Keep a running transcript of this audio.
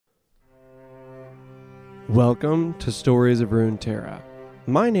Welcome to Stories of Runeterra.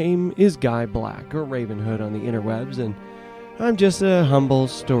 My name is Guy Black, or Ravenhood on the interwebs, and I'm just a humble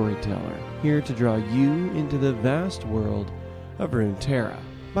storyteller, here to draw you into the vast world of Runeterra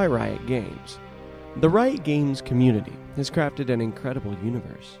by Riot Games. The Riot Games community has crafted an incredible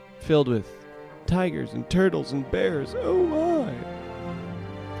universe, filled with tigers and turtles and bears, oh my!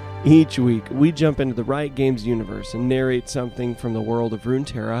 Each week, we jump into the Riot Games universe and narrate something from the world of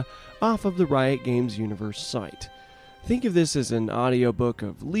Runeterra off of the Riot Games universe site. Think of this as an audiobook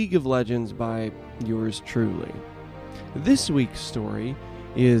of League of Legends by yours truly. This week's story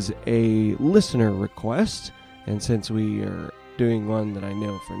is a listener request, and since we are doing one that I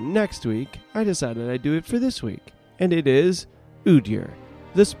know for next week, I decided I'd do it for this week. And it is Udyr,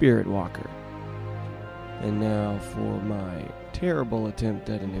 the Spirit Walker. And now for my terrible attempt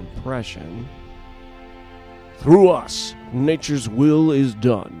at an impression. Through us, nature's will is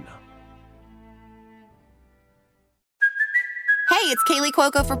done. Hey, it's Kaylee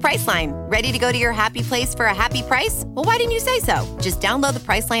Cuoco for Priceline. Ready to go to your happy place for a happy price? Well, why didn't you say so? Just download the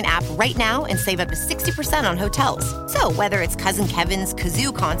Priceline app right now and save up to 60% on hotels. So whether it's Cousin Kevin's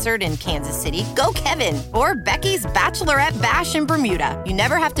Kazoo Concert in Kansas City, go Kevin, or Becky's Bachelorette Bash in Bermuda, you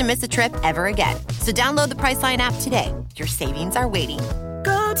never have to miss a trip ever again. So download the Priceline app today. Your savings are waiting.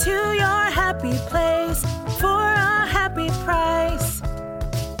 Go to your happy place for a happy price.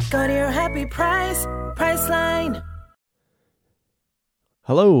 Go to your happy price, Priceline.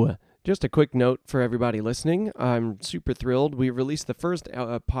 Hello. Just a quick note for everybody listening. I'm super thrilled. We released the first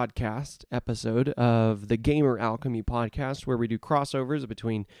podcast episode of the Gamer Alchemy podcast, where we do crossovers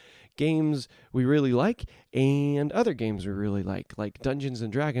between games we really like and other games we really like Dungeons &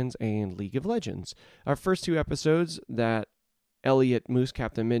 Dragons and League of Legends. Our first two episodes that Elliot, Moose,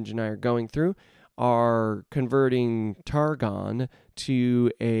 Captain Minge, and I are going through are converting Targon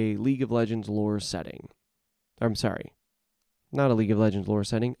to a League of Legends lore setting. I'm sorry. Not a League of Legends lore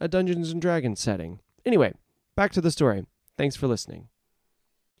setting, a Dungeons & Dragons setting. Anyway, back to the story. Thanks for listening.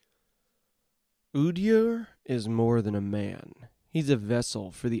 Udyr is more than a man. He's a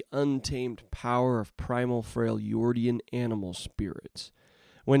vessel for the untamed power of primal Freljordian animal spirits.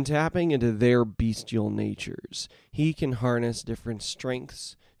 When tapping into their bestial natures, he can harness different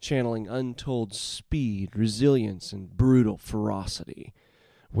strengths, channeling untold speed, resilience, and brutal ferocity.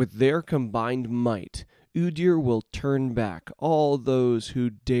 With their combined might, Udyr will turn back all those who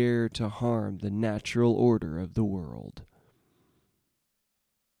dare to harm the natural order of the world.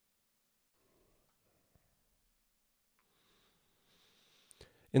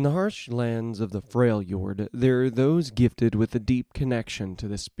 In the harsh lands of the Freljord, there are those gifted with a deep connection to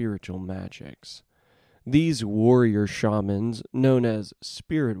the spiritual magics. These warrior shamans, known as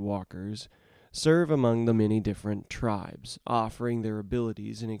spirit walkers, serve among the many different tribes, offering their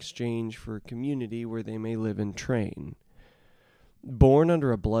abilities in exchange for a community where they may live and train. Born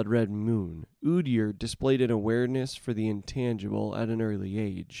under a blood-red moon, Udyr displayed an awareness for the intangible at an early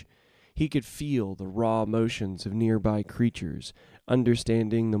age. He could feel the raw emotions of nearby creatures,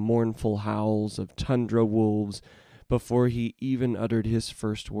 understanding the mournful howls of tundra wolves before he even uttered his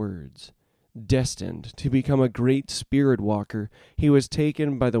first words. Destined to become a great spirit walker, he was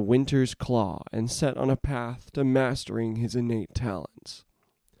taken by the Winter's Claw and set on a path to mastering his innate talents.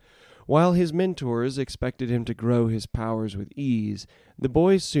 While his mentors expected him to grow his powers with ease, the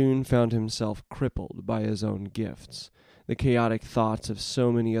boy soon found himself crippled by his own gifts. The chaotic thoughts of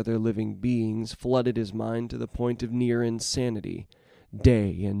so many other living beings flooded his mind to the point of near insanity.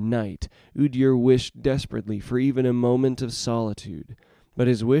 Day and night, Udyr wished desperately for even a moment of solitude, but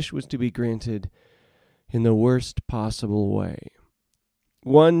his wish was to be granted in the worst possible way.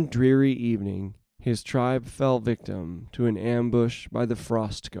 One dreary evening, his tribe fell victim to an ambush by the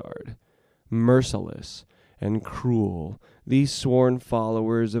Frostguard. Merciless and cruel, these sworn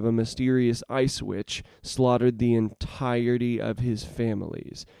followers of a mysterious ice witch slaughtered the entirety of his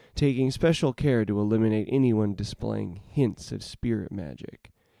families, taking special care to eliminate anyone displaying hints of spirit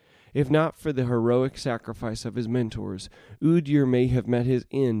magic. If not for the heroic sacrifice of his mentors, Udyr may have met his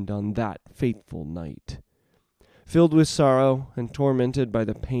end on that fateful night. Filled with sorrow and tormented by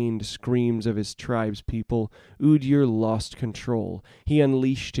the pained screams of his tribe's people, Udyr lost control. He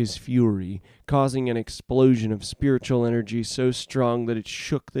unleashed his fury, causing an explosion of spiritual energy so strong that it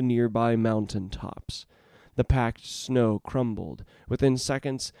shook the nearby mountain tops. The packed snow crumbled. Within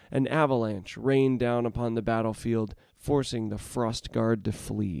seconds, an avalanche rained down upon the battlefield, forcing the Frostguard to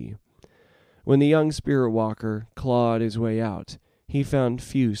flee. When the young spirit walker clawed his way out, he found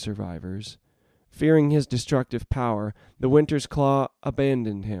few survivors. Fearing his destructive power, the Winter's Claw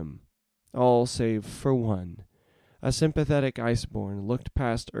abandoned him, all save for one. A sympathetic Iceborn looked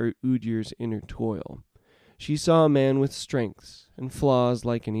past Udyr's inner toil. She saw a man with strengths and flaws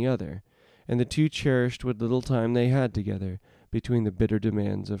like any other, and the two cherished what little time they had together between the bitter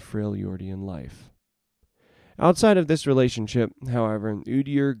demands of Freljordian life. Outside of this relationship, however,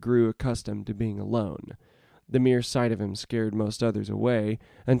 Udir grew accustomed to being alone. The mere sight of him scared most others away,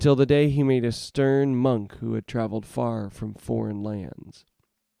 until the day he met a stern monk who had traveled far from foreign lands.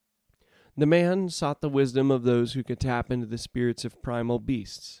 The man sought the wisdom of those who could tap into the spirits of primal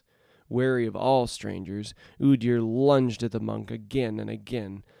beasts. Wary of all strangers, Udir lunged at the monk again and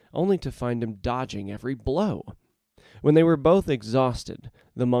again, only to find him dodging every blow. When they were both exhausted,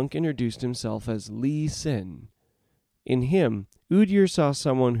 the monk introduced himself as Lee Sin. In him, Udir saw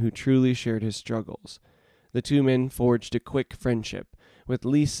someone who truly shared his struggles. The two men forged a quick friendship, with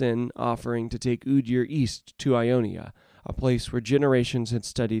Lee Sin offering to take Udir east to Ionia, a place where generations had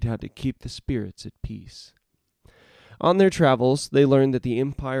studied how to keep the spirits at peace. On their travels, they learned that the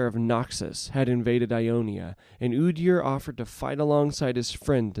Empire of Noxus had invaded Ionia, and Udir offered to fight alongside his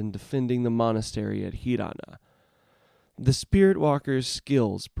friend in defending the monastery at Hirana. The Spirit Walker's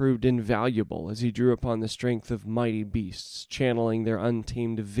skills proved invaluable as he drew upon the strength of mighty beasts, channeling their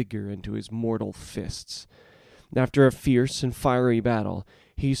untamed vigor into his mortal fists. After a fierce and fiery battle,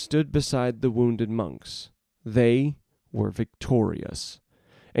 he stood beside the wounded monks. They were victorious.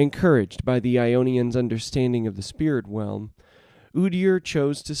 Encouraged by the Ionians' understanding of the spirit realm, Udir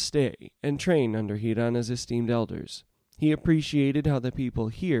chose to stay and train under Hirana's esteemed elders. He appreciated how the people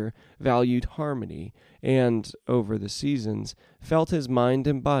here valued harmony and, over the seasons, felt his mind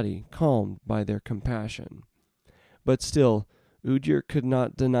and body calmed by their compassion. But still, Udir could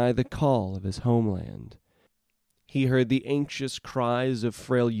not deny the call of his homeland. He heard the anxious cries of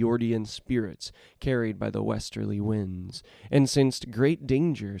Freljordian spirits carried by the westerly winds, and sensed great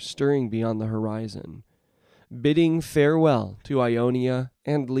danger stirring beyond the horizon. Bidding farewell to Ionia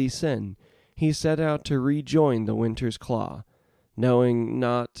and Lee Sin, he set out to rejoin the Winter's Claw, knowing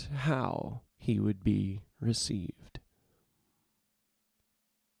not how he would be received.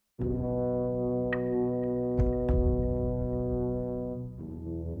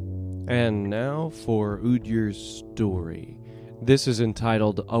 And now for Udir's story. This is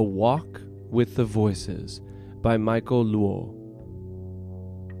entitled A Walk with the Voices by Michael Luo.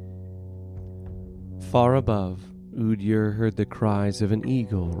 Far above, Udir heard the cries of an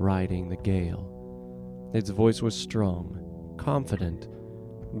eagle riding the gale. Its voice was strong, confident,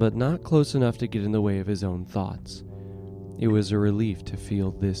 but not close enough to get in the way of his own thoughts. It was a relief to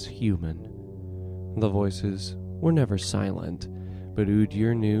feel this human. The voices were never silent, but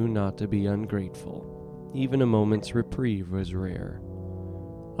Udir knew not to be ungrateful. Even a moment's reprieve was rare.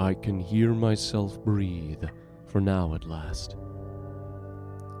 I can hear myself breathe, for now at last.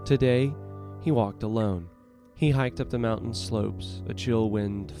 Today, he walked alone. He hiked up the mountain slopes, a chill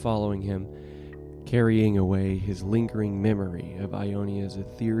wind following him, carrying away his lingering memory of Ionia's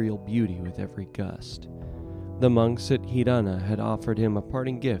ethereal beauty with every gust. The monks at Hirana had offered him a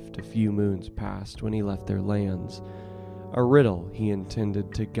parting gift a few moons past when he left their lands, a riddle he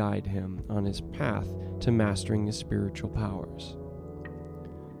intended to guide him on his path to mastering his spiritual powers.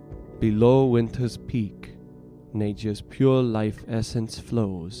 Below winter's peak, nature's pure life essence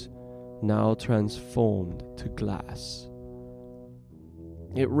flows, now transformed to glass.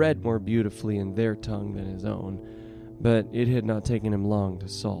 It read more beautifully in their tongue than his own, but it had not taken him long to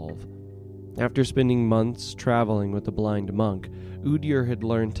solve. After spending months traveling with the blind monk, Udir had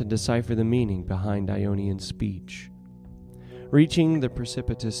learned to decipher the meaning behind Ionian speech. Reaching the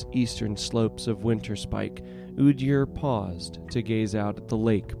precipitous eastern slopes of Winterspike, Udir paused to gaze out at the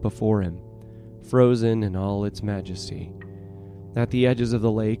lake before him, frozen in all its majesty. At the edges of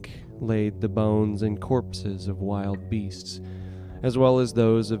the lake laid the bones and corpses of wild beasts, as well as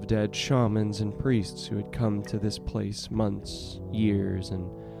those of dead shamans and priests who had come to this place months, years, and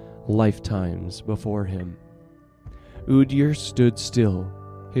lifetimes before him. Udir stood still,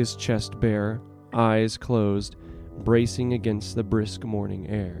 his chest bare, eyes closed, bracing against the brisk morning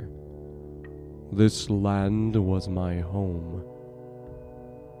air. This land was my home.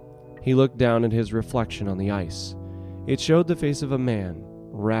 He looked down at his reflection on the ice. It showed the face of a man,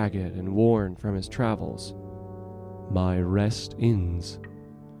 ragged and worn from his travels. My rest ends.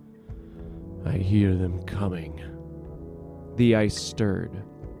 I hear them coming. The ice stirred.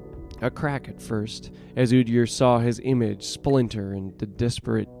 A crack at first, as Udir saw his image splinter into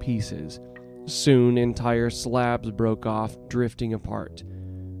disparate pieces. Soon entire slabs broke off, drifting apart.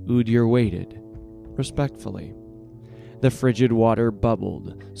 Udir waited, respectfully. The frigid water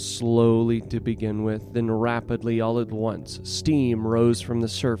bubbled, slowly to begin with, then rapidly all at once. Steam rose from the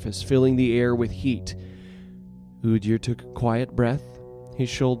surface, filling the air with heat. Udir took a quiet breath, his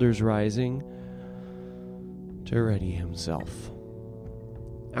shoulders rising. to ready himself.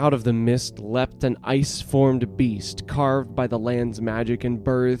 Out of the mist leapt an ice-formed beast, carved by the land's magic and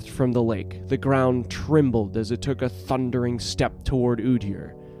birthed from the lake. The ground trembled as it took a thundering step toward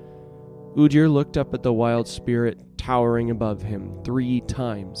Udir. Udir looked up at the wild spirit towering above him, 3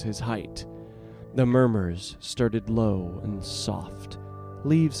 times his height. The murmurs started low and soft,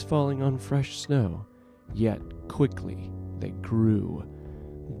 leaves falling on fresh snow, yet quickly they grew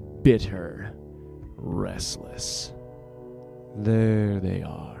bitter, restless. There they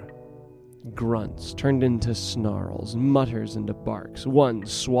are. Grunts turned into snarls, mutters into barks, one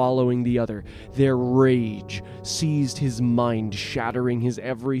swallowing the other. Their rage seized his mind, shattering his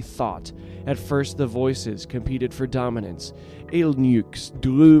every thought. At first the voices competed for dominance. Ilnuks,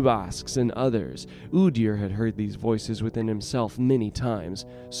 Drubasks, and others. Udir had heard these voices within himself many times.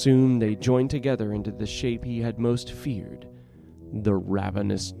 Soon they joined together into the shape he had most feared, the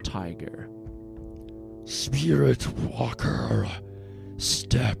ravenous tiger. "Spirit Walker,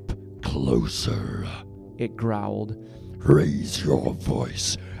 step closer," it growled. "Raise your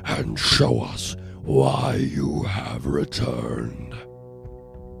voice and show us why you have returned."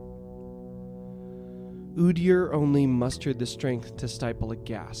 Udir only mustered the strength to stifle a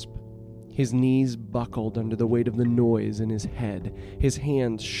gasp. His knees buckled under the weight of the noise in his head. His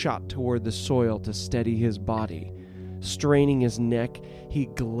hands shot toward the soil to steady his body. Straining his neck, he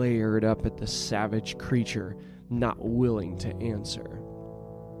glared up at the savage creature, not willing to answer.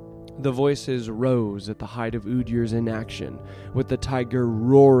 The voices rose at the height of Udir's inaction, with the tiger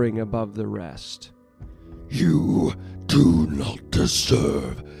roaring above the rest. "You do not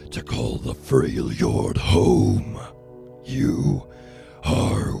deserve to call the Freljord home. You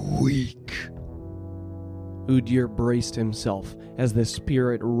are weak." Udir braced himself as the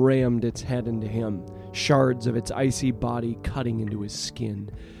spirit rammed its head into him, shards of its icy body cutting into his skin.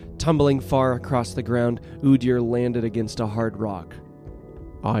 Tumbling far across the ground, Udir landed against a hard rock.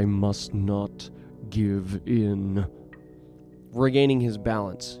 "I must not give in." Regaining his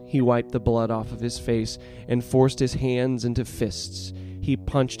balance, he wiped the blood off of his face and forced his hands into fists. He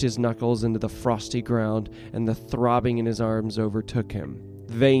punched his knuckles into the frosty ground, and the throbbing in his arms overtook him.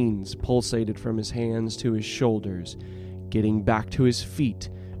 Veins pulsated from his hands to his shoulders. Getting back to his feet,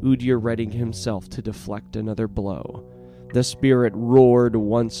 Udir readied himself to deflect another blow. The spirit roared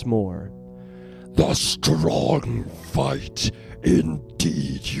once more. "The strong fight.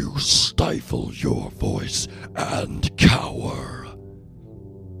 Indeed, you stifle your voice and cower."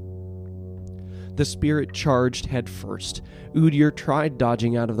 The spirit charged headfirst. Udir tried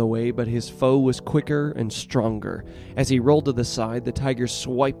dodging out of the way, but his foe was quicker and stronger. As he rolled to the side, the tiger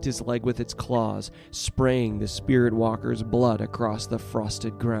swiped his leg with its claws, spraying the spirit walker's blood across the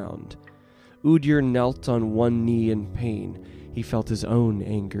frosted ground. Udir knelt on one knee in pain. He felt his own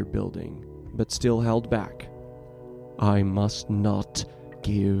anger building, but still held back. "I must not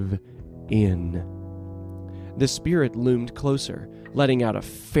give in." The spirit loomed closer, letting out a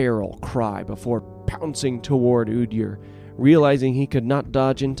feral cry before pouncing toward Udir. Realizing he could not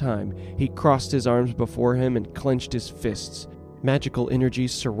dodge in time, he crossed his arms before him and clenched his fists. Magical energy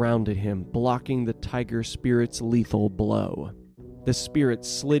surrounded him, blocking the tiger spirit's lethal blow. The spirit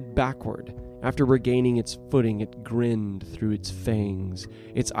slid backward. After regaining its footing, it grinned through its fangs.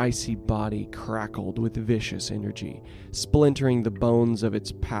 Its icy body crackled with vicious energy, splintering the bones of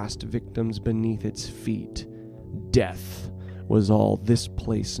its past victims beneath its feet. Death was all this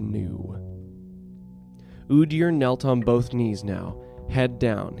place knew. Udir knelt on both knees now, head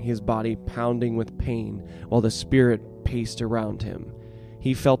down, his body pounding with pain, while the spirit paced around him.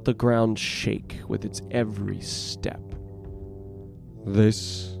 He felt the ground shake with its every step.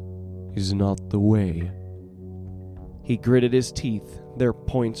 "This is not the way." He gritted his teeth, their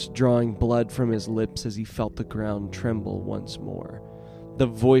points drawing blood from his lips as he felt the ground tremble once more. The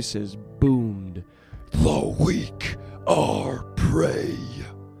voices boomed. "The weak are prey."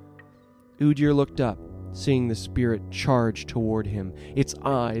 Udir looked up, seeing the spirit charge toward him, its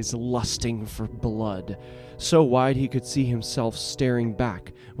eyes lusting for blood, so wide he could see himself staring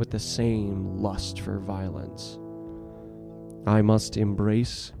back with the same lust for violence. "I must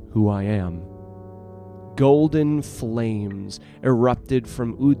embrace who I am." Golden flames erupted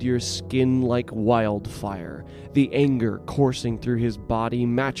from Udir's skin like wildfire, the anger coursing through his body,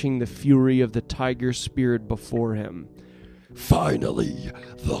 matching the fury of the tiger spirit before him. "Finally,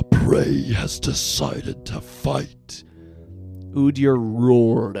 the prey has decided to fight." Udir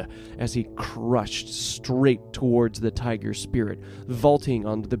roared as he crushed straight towards the tiger spirit. Vaulting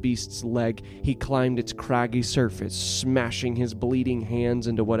onto the beast's leg, he climbed its craggy surface, smashing his bleeding hands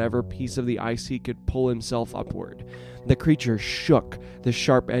into whatever piece of the ice he could pull himself upward. The creature shook, the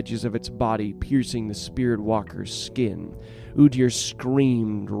sharp edges of its body piercing the spirit walker's skin. Udir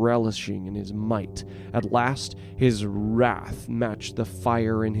screamed, relishing in his might. At last, his wrath matched the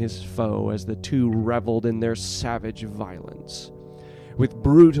fire in his foe as the two reveled in their savage violence. With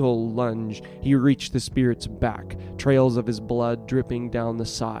brutal lunge, he reached the spirit's back, trails of his blood dripping down the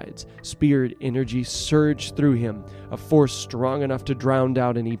sides. Spirit energy surged through him, a force strong enough to drown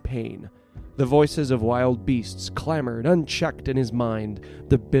out any pain. The voices of wild beasts clamored unchecked in his mind,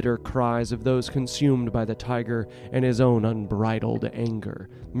 the bitter cries of those consumed by the tiger and his own unbridled anger,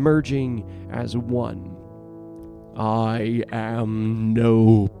 merging as one. I am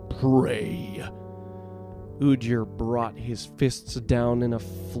no prey. Udir brought his fists down in a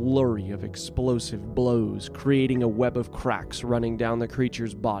flurry of explosive blows, creating a web of cracks running down the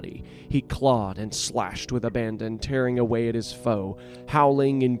creature's body. He clawed and slashed with abandon, tearing away at his foe.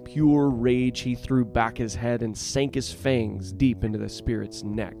 Howling in pure rage, he threw back his head and sank his fangs deep into the spirit's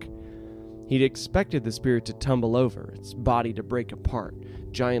neck. He'd expected the spirit to tumble over, its body to break apart,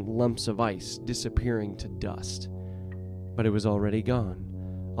 giant lumps of ice disappearing to dust. But it was already gone,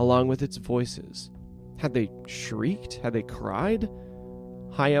 along with its voices. Had they shrieked? Had they cried?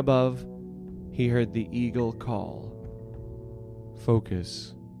 High above, he heard the eagle call.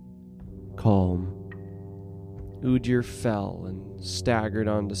 Focus. Calm. Udir fell and staggered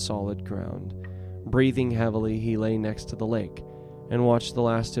onto solid ground. Breathing heavily, he lay next to the lake and watched the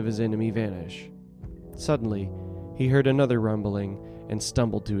last of his enemy vanish. Suddenly, he heard another rumbling and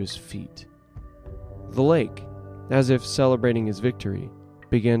stumbled to his feet. The lake, as if celebrating his victory,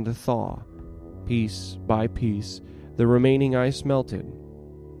 began to thaw. Piece by piece, the remaining ice melted,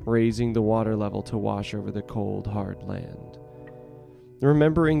 raising the water level to wash over the cold, hard land.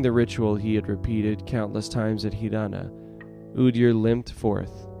 Remembering the ritual he had repeated countless times at Hirana, Udir limped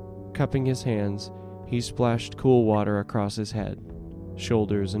forth. Cupping his hands, he splashed cool water across his head,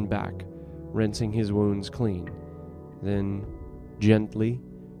 shoulders, and back, rinsing his wounds clean. Then, gently,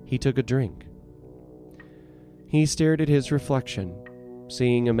 he took a drink. He stared at his reflection,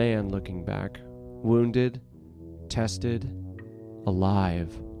 seeing a man looking back, wounded, tested,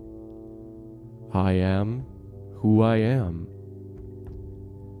 alive. I am who I am.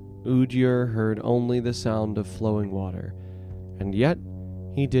 Udir heard only the sound of flowing water, and yet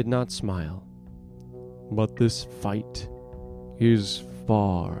he did not smile. But this fight is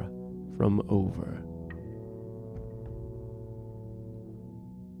far from over.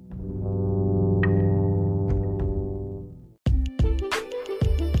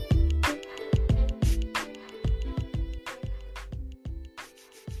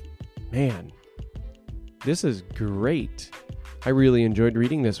 Man, this is great. I really enjoyed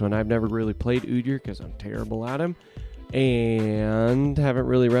reading this one. I've never really played Udir because I'm terrible at him, and haven't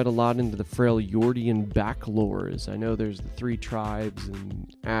really read a lot into the Freljordian backlores. I know there's the 3 tribes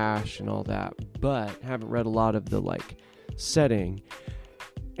and Ash and all that, but haven't read a lot of the setting.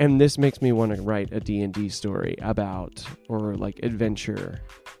 And this makes me want to write a D&D story about, or adventure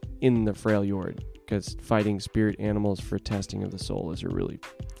in the Freljord, because fighting spirit animals for testing of the soul is a really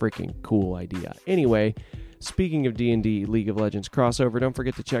freaking cool idea. Anyway, speaking of D&D League of Legends crossover, don't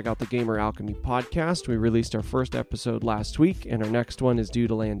forget to check out the Gamer Alchemy podcast. We released our first episode last week, and our next one is due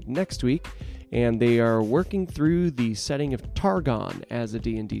to land next week. And they are working through the setting of Targon as a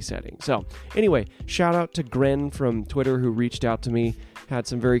D&D setting. So anyway, shout out to Gren from Twitter who reached out to me, had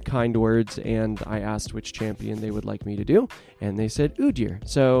some very kind words, and I asked which champion they would like me to do, and they said Udir.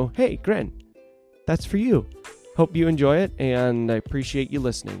 So hey, Gren, that's for you. Hope you enjoy it, and I appreciate you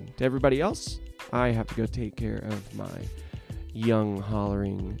listening. To everybody else, I have to go take care of my young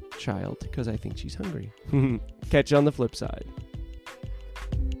hollering child because I think she's hungry. Catch you on the flip side.